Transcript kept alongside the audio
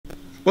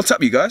What's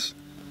up, you guys?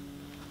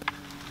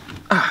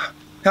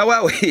 How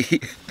are we?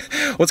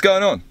 What's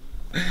going on?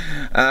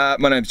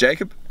 My name's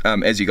Jacob.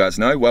 As you guys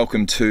know,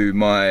 welcome to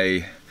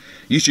my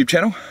YouTube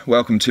channel.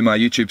 Welcome to my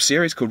YouTube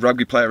series called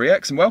Rugby Player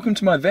Reacts, and welcome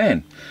to my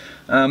van.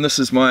 This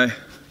is my,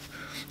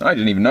 I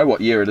didn't even know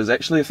what year it is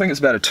actually. I think it's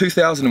about a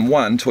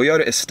 2001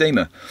 Toyota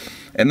Estima.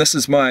 And this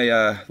is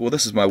my,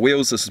 this is my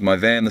wheels, this is my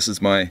van, this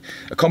is my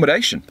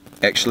accommodation.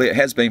 Actually, it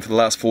has been for the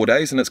last 4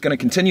 days, and it's going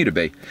to continue to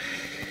be.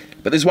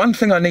 But there's one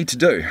thing I need to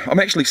do. I'm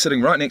actually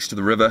sitting right next to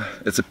the river.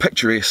 It's a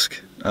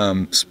picturesque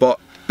spot.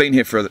 Been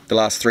here for the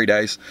last 3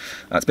 days.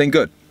 It's been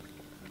good.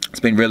 It's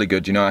been really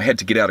good. You know, I had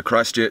to get out of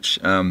Christchurch.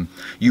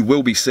 You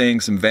will be seeing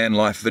some van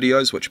life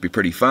videos, which will be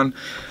pretty fun.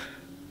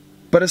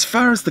 But as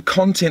far as the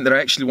content that I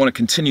actually want to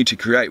continue to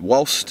create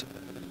whilst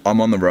I'm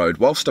on the road,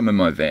 whilst I'm in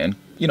my van,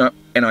 you know,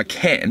 and I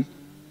can,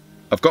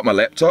 I've got my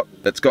laptop,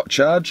 it's got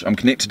charge, I'm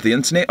connected to the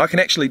internet, I can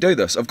actually do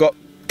this. I've got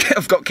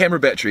camera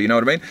battery, you know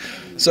what I mean?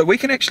 So we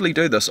can actually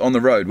do this on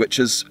the road, which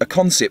is a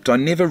concept I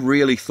never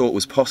really thought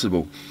was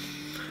possible.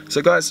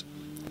 So guys,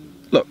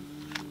 look,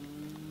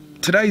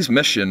 today's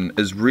mission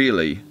is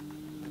really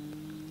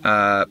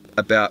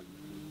about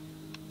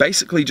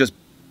basically just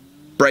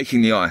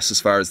breaking the ice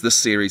as far as this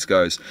series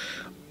goes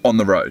on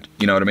the road,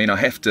 you know what I mean? I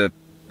have to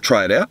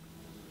try it out.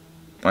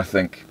 I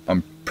think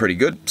I'm pretty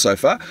good so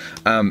far,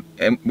 and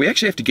we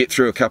actually have to get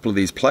through a couple of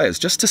these players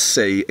just to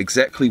see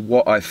exactly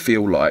what I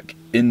feel like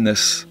in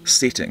this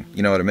setting,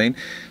 you know what I mean?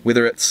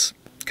 Whether it's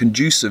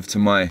conducive to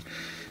my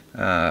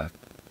my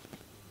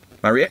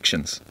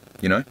reactions,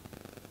 you know?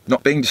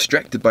 Not being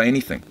distracted by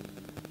anything.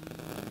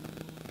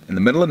 In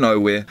the middle of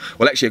nowhere.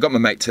 Well, actually, I got my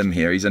mate Tim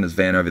here. He's in his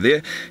van over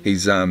there.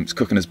 He's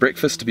cooking his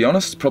breakfast, to be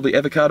honest. Probably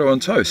avocado on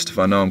toast, if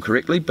I know him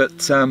correctly.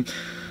 But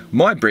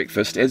my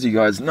breakfast, as you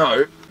guys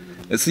know,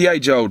 it's the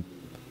age-old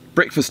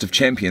breakfast of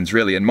champions,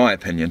 really, in my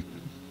opinion.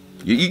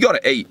 You got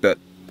to eat, but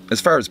as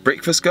far as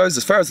breakfast goes,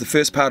 as far as the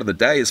first part of the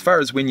day, as far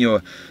as when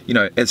you're, you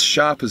know, as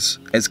sharp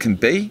as can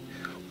be,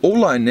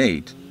 all I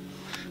need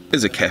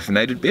is a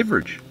caffeinated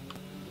beverage.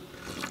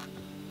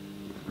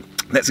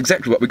 That's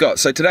exactly what we got.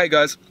 So today,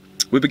 guys,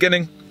 we're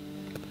beginning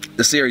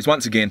the series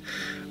once again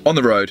on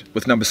the road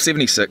with number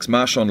 76,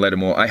 MARSHON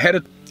LATTIMORE. I had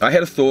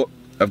a thought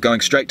of going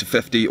straight to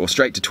 50 or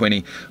straight to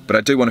 20, but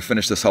I do want to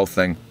finish this whole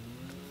thing,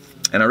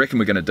 and I reckon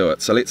we're going to do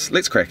it. So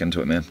let's crack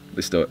into it, man.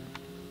 Let's do it.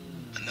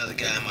 Another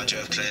guy in my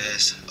draft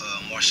class,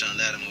 MARSHON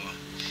LATTIMORE.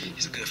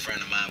 He's a good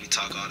friend of mine. We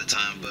talk all the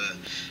time, but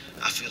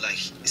I feel like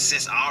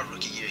since our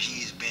rookie year,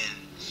 he's been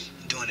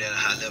doing it at a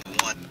high level.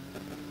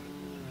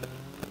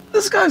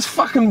 This guy's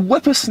fucking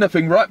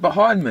whippersnipping right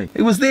behind me.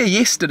 He was there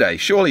yesterday.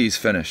 Surely he's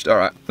finished. All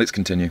right, let's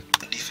continue.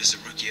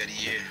 Defensive rookie of the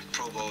year,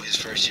 Pro Bowl his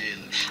first year,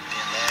 and then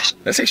last.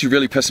 That's actually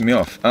really pissing me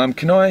off.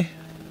 Can I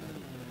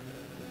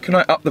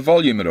up the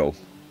volume at all?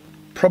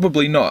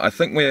 Probably not. I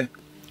think we're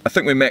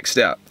maxed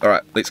out. All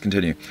right, let's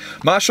continue.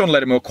 MARSHON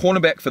LATTIMORE,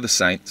 cornerback for the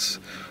Saints.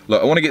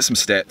 Look, I want to get some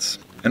stats,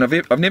 and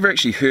I've never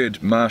actually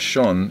heard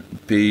MARSHON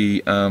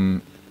be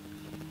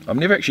I've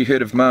never actually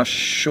heard of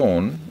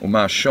MARSHON or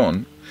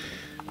MARSHON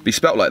be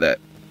spelt like that.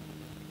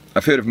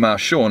 I've heard of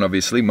MARSHON,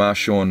 obviously.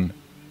 Marshawn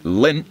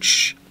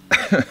Lynch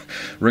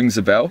rings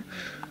a bell,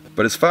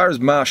 but as far as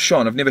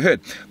MARSHON, I've never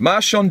heard.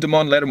 MARSHON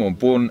Damon Lattimore,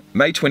 born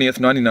May 20th,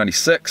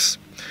 1996,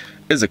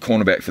 is a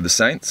cornerback for the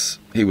Saints.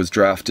 He was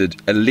drafted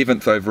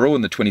 11th overall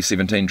in the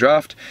 2017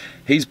 draft.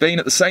 He's been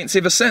at the Saints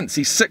ever since.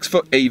 He's 6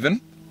 foot even,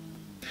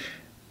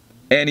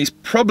 and he's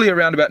probably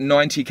around about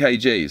 90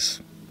 kgs.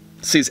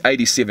 It says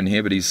 87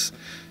 here, but he's,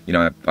 you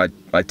know,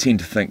 I tend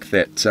to think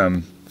that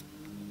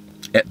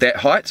at that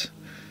height,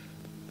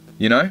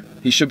 you know,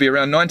 he should be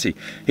around 90.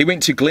 He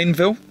went to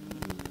Glenville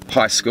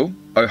High School,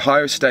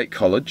 Ohio State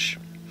College,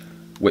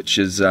 which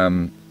is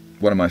one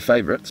of my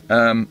favourites.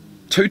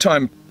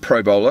 Two-time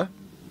Pro Bowler,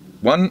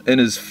 one in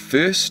his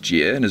first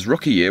year, in his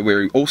rookie year,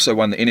 where he also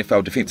won the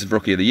NFL Defensive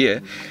Rookie of the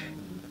Year,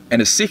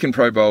 and his second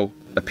Pro Bowl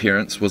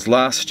appearance was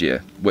last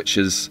year, which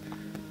is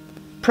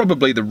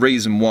probably the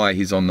reason why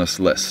he's on this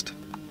list.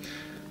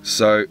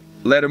 So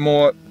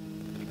Lattimore,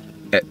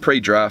 at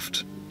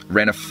pre-draft,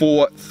 ran a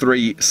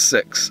 4.36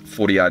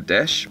 40-yard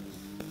dash,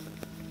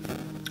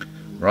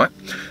 right?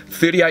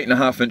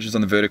 38.5 inches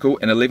on the vertical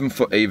and 11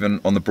 foot even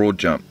on the broad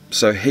jump.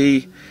 So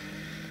he's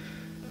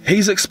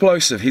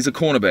explosive. He's a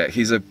cornerback.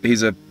 He's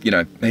you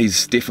know,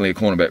 he's definitely a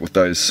cornerback with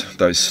those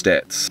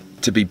stats.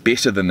 To be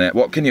better than that,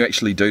 what can you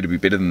actually do to be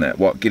better than that?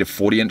 What, get a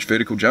 40-inch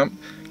vertical jump?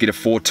 Get a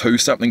 4.2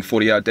 something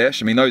 40-yard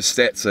dash? I mean, those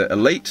stats are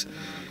elite,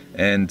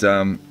 and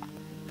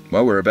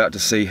well, we're about to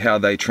see how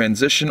they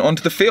transition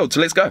onto the field.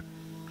 So let's go.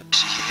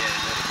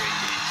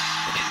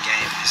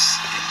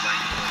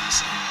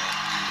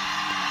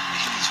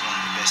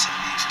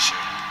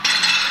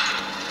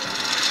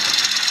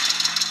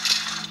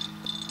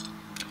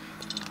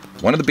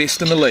 One of the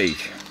best in the league.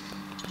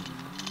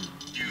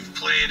 You've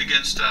played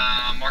against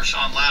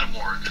MARSHON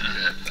LATTIMORE.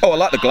 Oh, I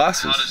like the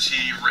glasses. How does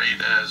he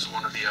rate as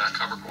one of the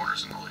cover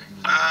corners in the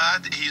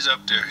league? He's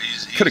up there.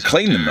 He's could have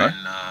cleaned them though.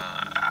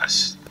 I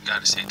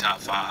got to say top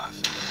 5.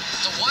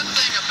 The one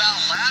thing about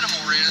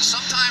Lattimore is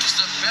sometimes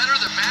the better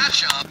the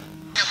matchup,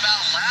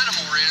 about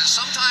Lattimore is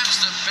sometimes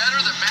the better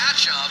the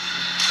matchup,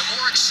 the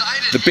more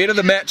excited. The better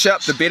the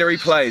matchup, the better he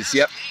plays.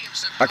 Yep,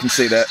 I can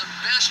see that. The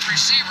best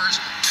receivers.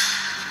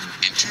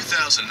 In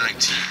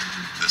 2019,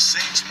 the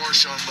Saints'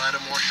 Marshawn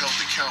Lattimore held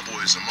the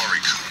Cowboys' Amari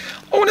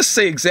Cooper. I want to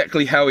see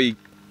exactly how he...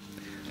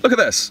 Look at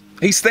this.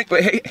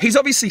 He's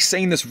obviously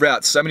seen this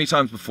route so many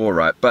times before,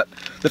 right? But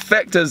the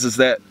fact is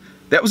that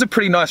that was a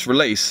pretty nice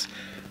release.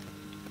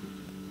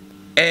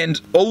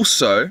 And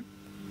also,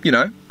 you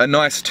know, a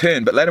nice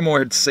turn. But Lattimore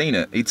had seen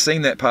it. He'd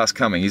seen that pass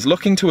coming. He's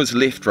looking to his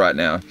left right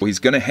now. Well, he's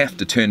going to have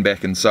to turn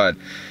back inside.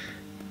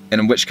 And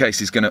in which case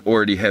he's going to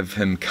already have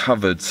him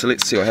covered. So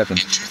let's see what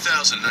happens. In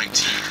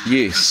 2019,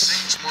 yes. The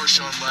Saints'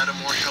 Marshawn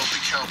Lattimore held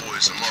the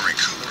Cowboys' Amari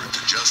Cooper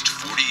to just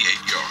 48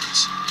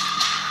 yards.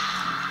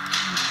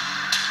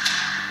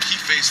 He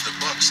faced the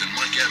Bucs and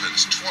Mike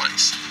Evans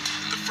twice.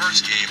 In the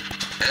first game,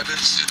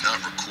 Evans did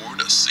not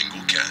record a single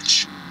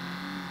catch.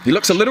 He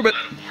looks a little bit...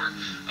 Lattimore,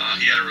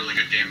 he had a really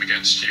good game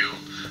against you.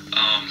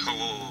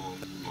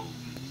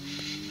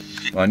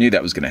 I knew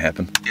that was going to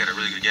happen. He had a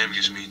really good game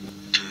against me.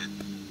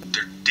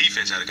 Their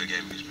defense had a good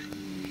game against me.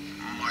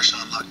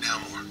 Marshawn locked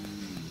down more,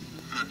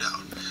 no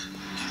doubt.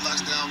 He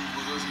locks down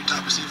with every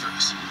top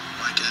receivers.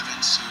 Mike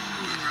Evans,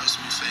 whoever else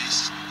we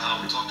faced.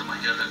 We talked to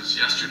Mike Evans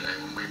yesterday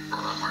when we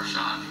brought up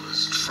Marshawn. He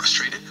was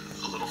Frustrated?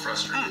 a little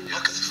frustrated.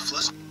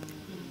 Yes. Okay,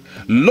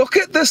 Look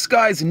at this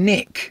guy's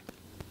neck.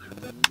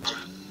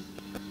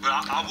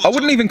 I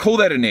wouldn't even call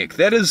that a neck.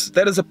 That is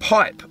a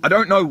pipe. I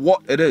don't know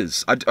what it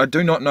is. I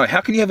do not know.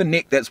 How can you have a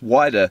neck that's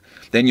wider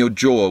than your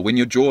jaw when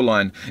your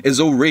jawline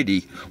is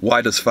already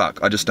wide as fuck?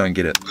 I just don't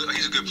get it.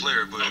 He's a good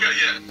player, but Okay,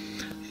 yeah.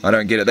 I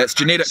don't get it. That's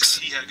genetics.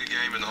 he had a good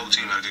game and the whole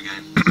team had a good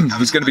game.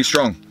 He's going to be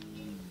strong.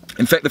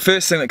 In fact, the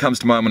first thing that comes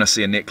to mind when I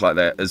see a neck like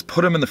that is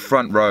put him in the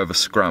front row of a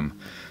scrum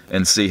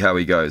and see how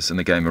he goes in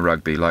the game of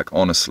rugby. Like,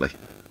 honestly.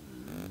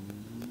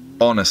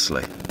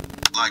 Honestly.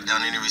 Lock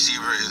down any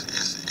receiver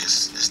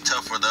is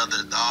tough for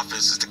the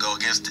offenses to go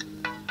against it.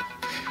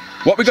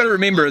 What we got to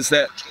remember is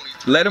that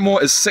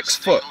Lattimore is 6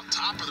 foot. On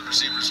top of the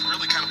receivers,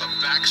 really kind of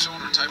a back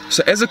shoulder type of...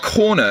 So as a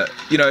corner,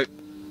 you know,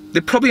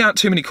 there probably aren't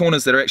too many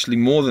corners that are actually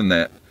more than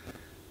that.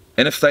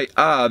 And if they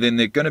are, then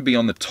they're going to be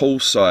on the tall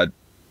side.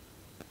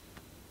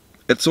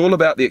 It's all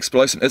about the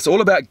explosive. It's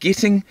all about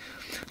getting...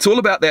 It's all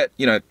about that,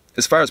 you know,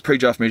 as far as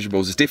pre-draft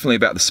measurables, it's definitely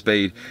about the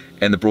speed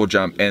and the broad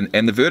jump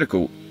and the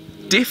vertical.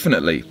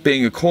 Definitely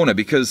being a corner,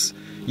 because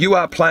you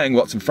are playing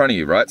what's in front of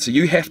you, right? So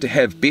you have to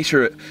have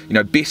better, you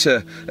know,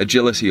 better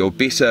agility, or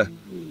better,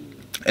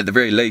 at the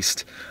very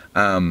least,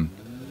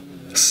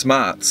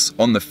 smarts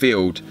on the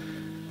field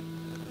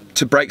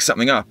to break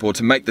something up or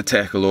to make the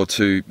tackle or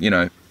to, you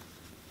know,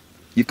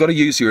 you've got to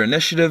use your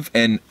initiative,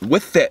 and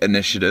with that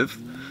initiative,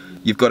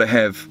 you've got to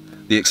have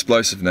the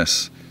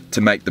explosiveness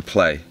to make the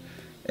play.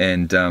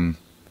 And,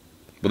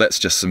 well, that's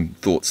just some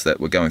thoughts that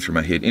were going through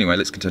my head. Anyway,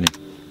 let's continue.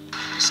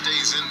 He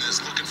stays in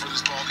this, looking for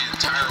this ball the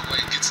entire way,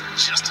 gets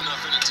just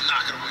enough in it to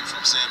knock it away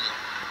from Samuel.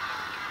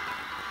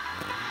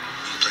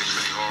 He plays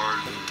really hard.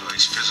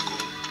 He's physical.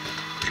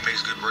 He makes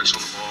good breaks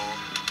on the ball.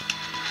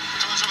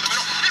 Throws over the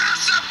middle.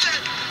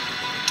 Intercepted!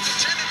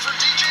 Intended for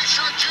DJ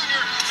Shark Jr.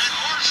 and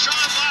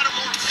Marshawn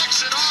Lattimore picks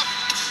it off.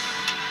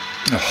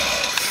 Oh,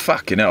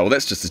 fucking hell,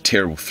 that's just a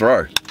terrible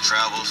throw.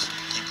 Travels,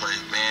 he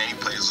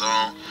plays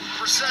zone.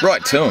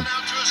 Right to him.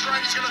 Out to his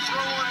right, he's going to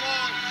throw one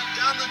long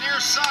down the near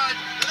side,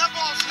 and that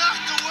ball's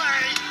knocked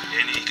away.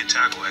 And he can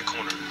tackle at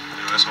corner.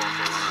 You know, that's hard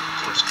for a lot of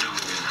corners to do.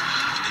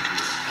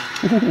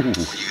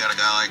 When you got a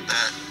guy like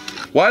that,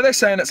 Why are they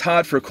saying it's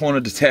hard for a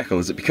corner to tackle?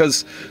 Is it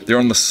because they're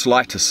on the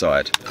slighter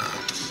side?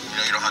 you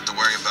know, you don't have to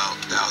worry about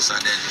the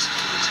outside edges.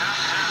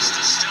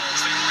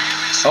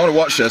 I want to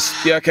watch this.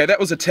 Yeah, okay, that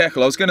was a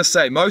tackle. I was going to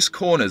say, most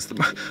corners,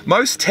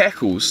 most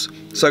tackles,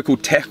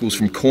 so-called tackles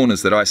from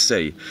corners that I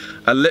see,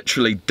 are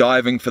literally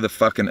diving for the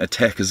fucking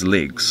attacker's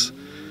legs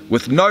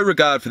with no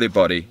regard for their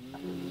body.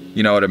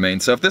 You know what I mean?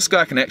 So if this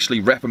guy can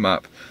actually wrap him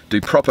up, do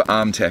proper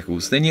arm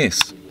tackles, then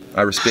yes,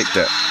 I respect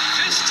that.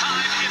 This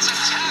time it's a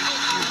tackle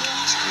for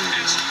loss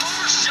as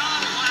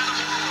Marshawn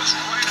Lattimore was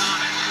right on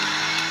it.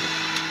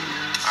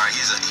 All right,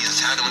 he's a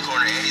tackling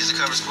corner and he's a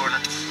covers corner,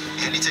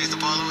 and he takes the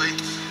ball away.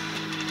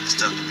 It's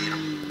tough to beat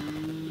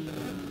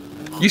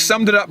him. You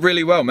summed it up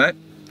really well, mate.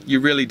 You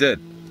really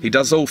did. He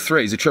does all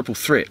three. He's a triple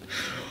threat.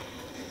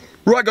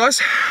 Right, guys.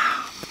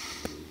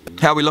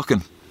 How are we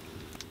looking?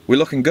 We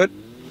looking good?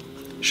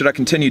 Should I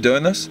continue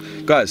doing this?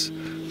 Guys,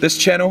 this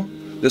channel,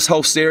 this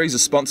whole series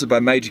is sponsored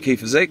by Major Key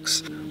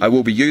Physiques. I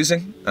will be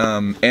using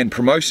and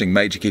promoting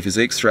Major Key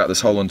Physiques throughout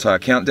this whole entire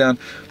countdown.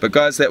 But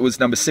guys, that was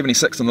number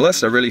 76 on the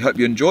list. I really hope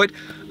you enjoyed.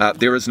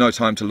 There is no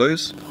time to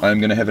lose. I'm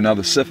going to have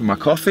another sip of my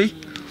coffee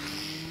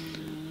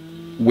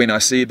when I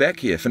see you back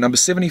here for number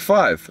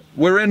 75.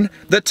 We're in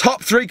the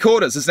top 3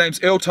 quarters. His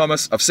name's Earl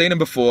Thomas. I've seen him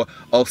before.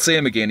 I'll see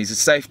him again. He's a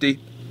safety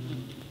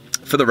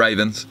for the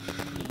Ravens.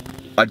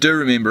 I do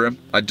remember him.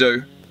 I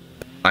do.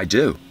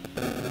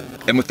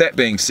 And with that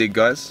being said,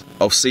 guys,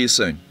 I'll see you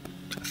soon.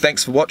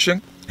 Thanks for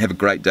watching. Have a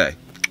great day.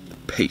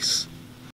 Peace.